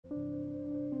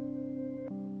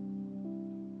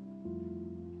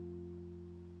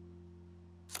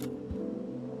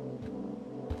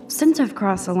Since I've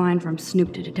crossed the line from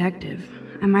snoop to detective,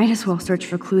 I might as well search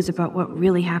for clues about what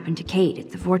really happened to Kate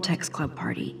at the Vortex Club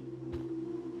party.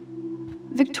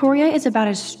 Victoria is about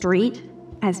as street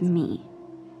as me,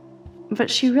 but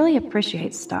she really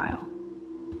appreciates style.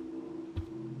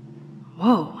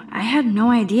 Whoa, I had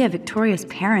no idea Victoria's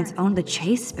parents owned the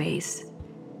Chase space.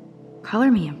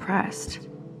 Color me impressed.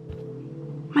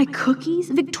 My cookies?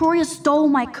 Victoria stole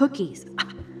my cookies.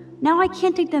 Now I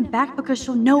can't take them back because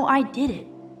she'll know I did it.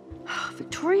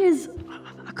 Victoria's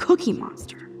a cookie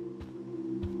monster.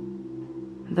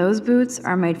 Those boots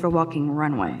are made for walking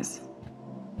runways.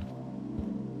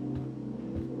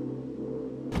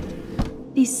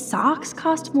 These socks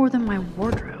cost more than my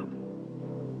wardrobe.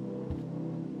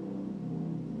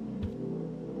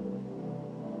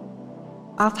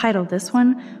 I'll title this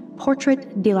one,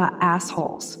 Portrait de la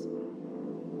Assholes.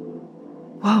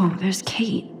 Whoa, there's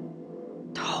Kate.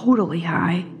 Totally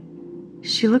high.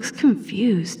 She looks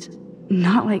confused,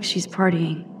 not like she's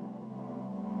partying.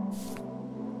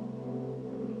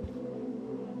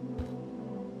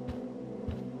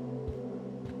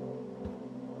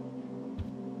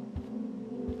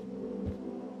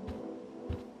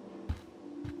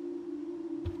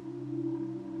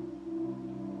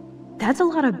 That's a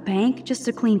lot of bank just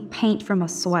to clean paint from a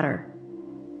sweater.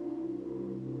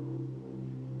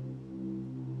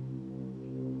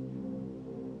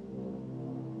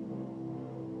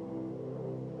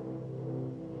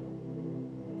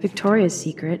 Victoria's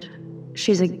secret.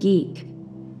 She's a geek.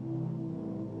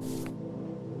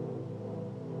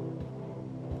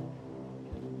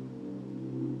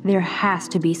 There has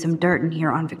to be some dirt in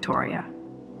here on Victoria.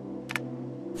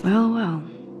 Well, well.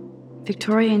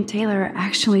 Victoria and Taylor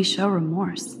actually show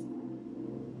remorse.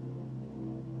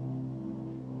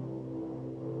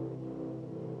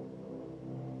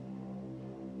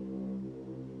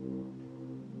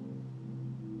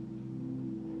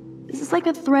 This is like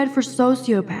a thread for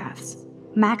sociopaths.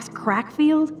 Max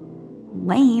Crackfield?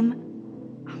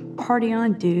 Lame. Party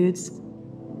on, dudes.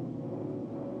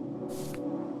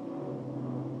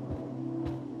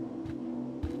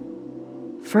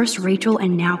 First Rachel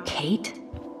and now Kate?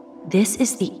 This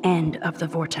is the end of the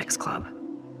Vortex Club.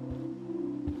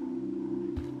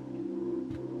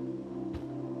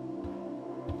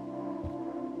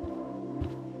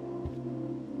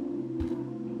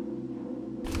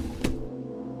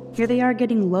 Here they are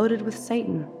getting loaded with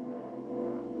Satan.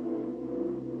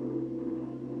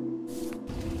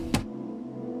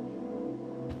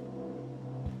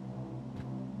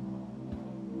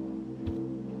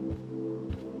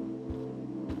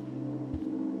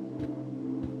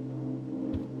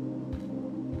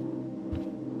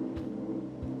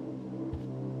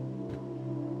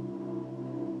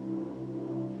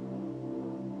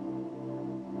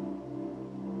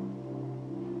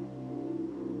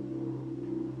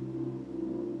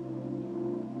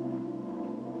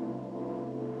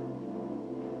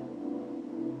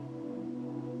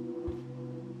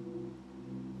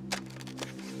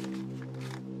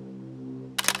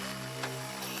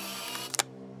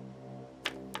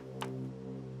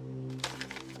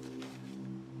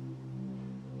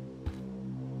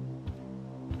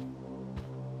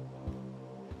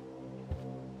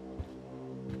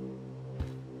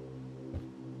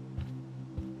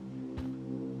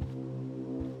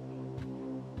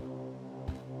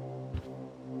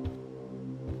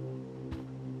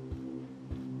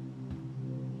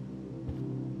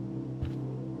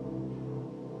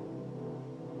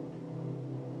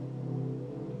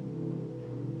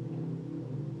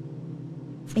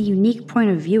 A unique point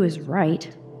of view is right,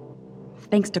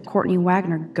 thanks to Courtney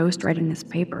Wagner ghostwriting this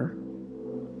paper.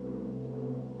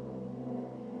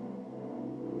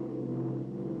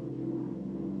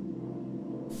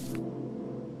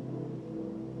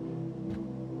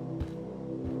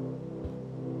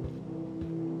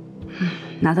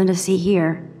 Nothing to see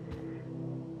here.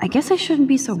 I guess I shouldn't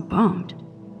be so bummed.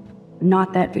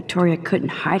 Not that Victoria couldn't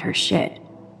hide her shit.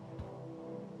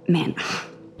 Man,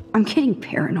 I'm getting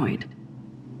paranoid.